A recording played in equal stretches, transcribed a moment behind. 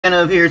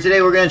Of here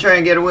today, we're gonna try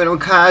and get a win with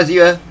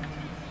Kazuya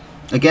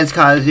against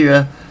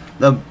Kazuya,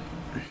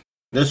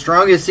 the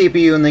strongest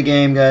CPU in the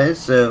game, guys.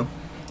 So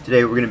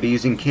today we're gonna be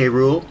using K.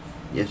 Rool.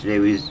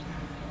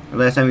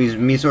 Last time we used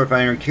Misor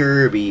Finder and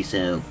Kirby.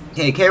 So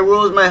hey, K.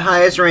 Rool is my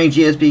highest ranked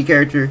GSP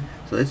character.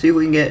 So let's see if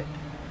we can get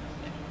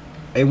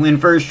a win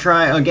first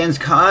try against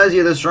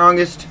Kazuya, the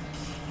strongest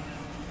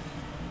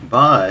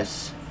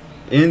boss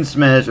in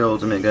Smash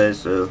Ultimate, guys.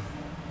 So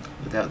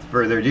without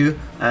further ado,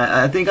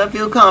 I think I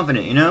feel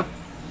confident, you know.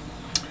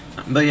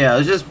 But yeah, I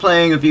was just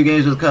playing a few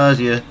games with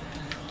Kazuya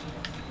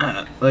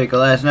like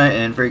last night,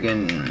 and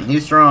freaking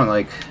he's strong.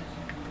 Like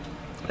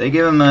they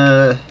give him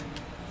a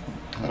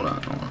hold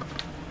on.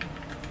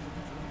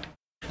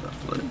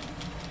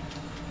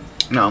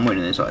 No, I'm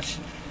winning this. Watch.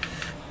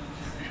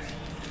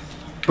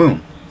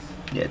 Boom.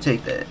 Yeah,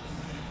 take that.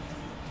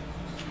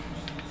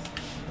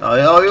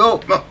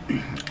 Oh.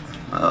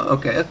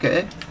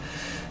 Okay.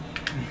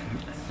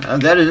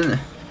 That isn't.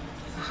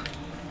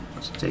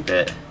 Let's take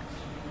that.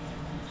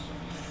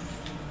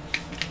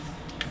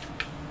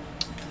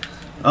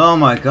 Oh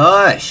my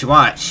gosh,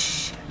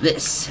 watch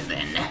this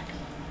then.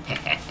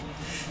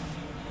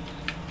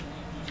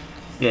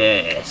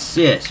 Yes.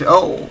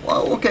 Oh,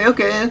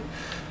 okay.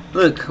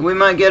 Look, we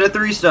might get a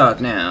 3-stock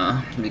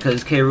now,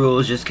 because K.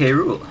 Rool is just K.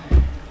 Rool.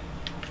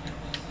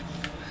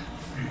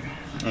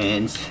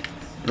 And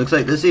it looks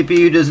like the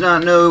CPU does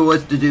not know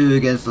what to do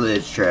against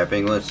ledge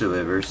trapping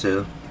whatsoever,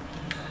 so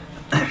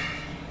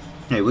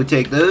hey, we'll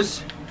take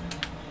those.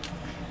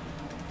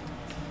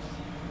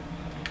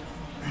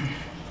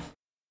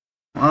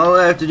 All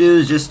I have to do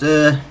is just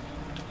do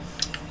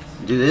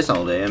this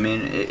all day. I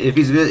mean, if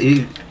he's good,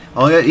 he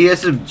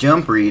has to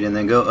jump read and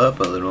then go up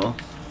a little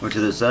or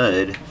to the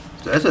side.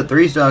 So that's a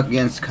 3-stock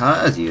against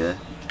Kazuya.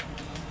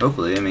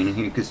 Hopefully, I mean,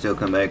 he could still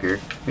come back here.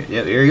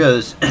 Yep, here he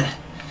goes.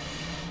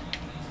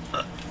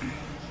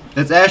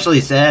 That's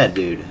actually sad,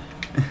 dude.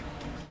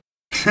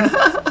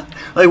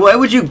 Like, why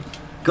would you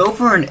go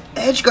for an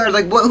edge guard?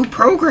 Like, what? Who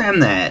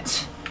programmed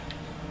that?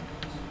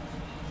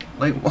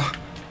 Like, what?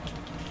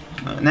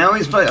 Now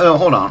he's playing. Oh,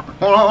 hold on.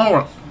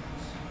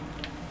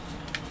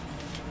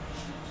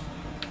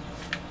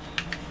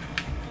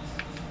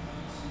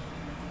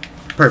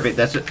 Perfect.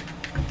 That's it.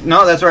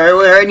 No, that's right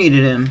where I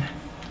needed him.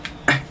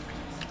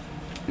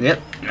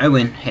 Yep, I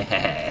win.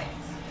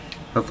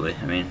 Hopefully,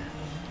 I mean,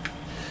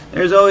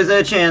 there's always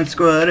that chance,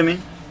 squad. I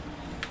mean,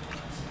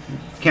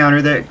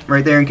 counter that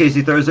right there in case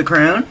he throws the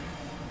crown.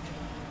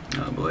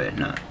 Oh boy,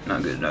 not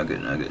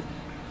good.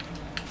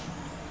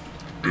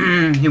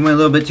 He went a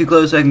little bit too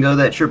close, so I can go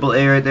that triple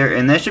A right there,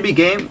 and that should be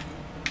game.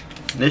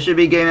 This should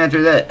be game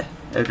after that.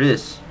 After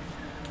this.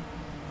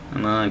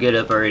 Come on, get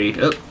up already.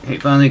 Oh, he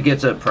finally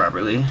gets up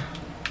properly.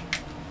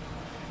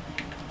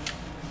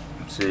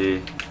 Let's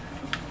see.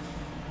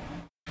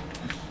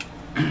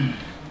 Come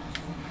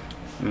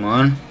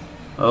on.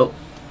 Oh.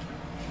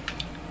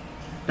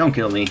 Don't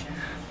kill me.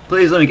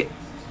 Please let me get...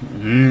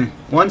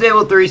 One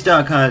table,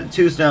 3-stock,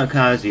 2-stock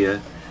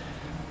Kazuya.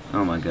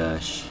 Oh my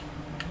gosh.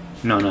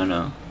 No.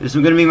 This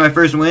is gonna be my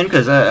first win,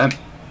 because I'm...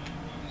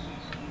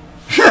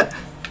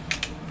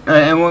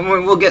 and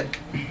we'll get...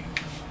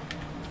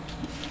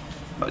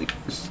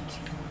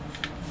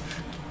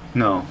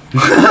 No.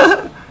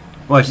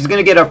 Watch, he's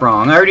gonna get up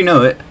wrong. I already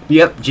know it.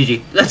 Yep,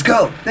 GG. Let's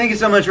go! Thank you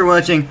so much for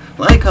watching.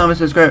 Like, comment,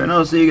 subscribe, and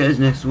I'll see you guys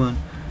next one.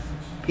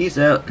 Peace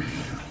out.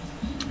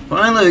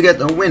 Finally, we got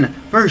the win.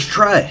 First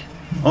try.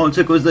 All it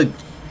took was the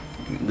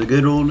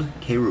good old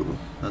K. Rool.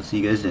 I'll see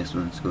you guys next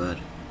one, squad.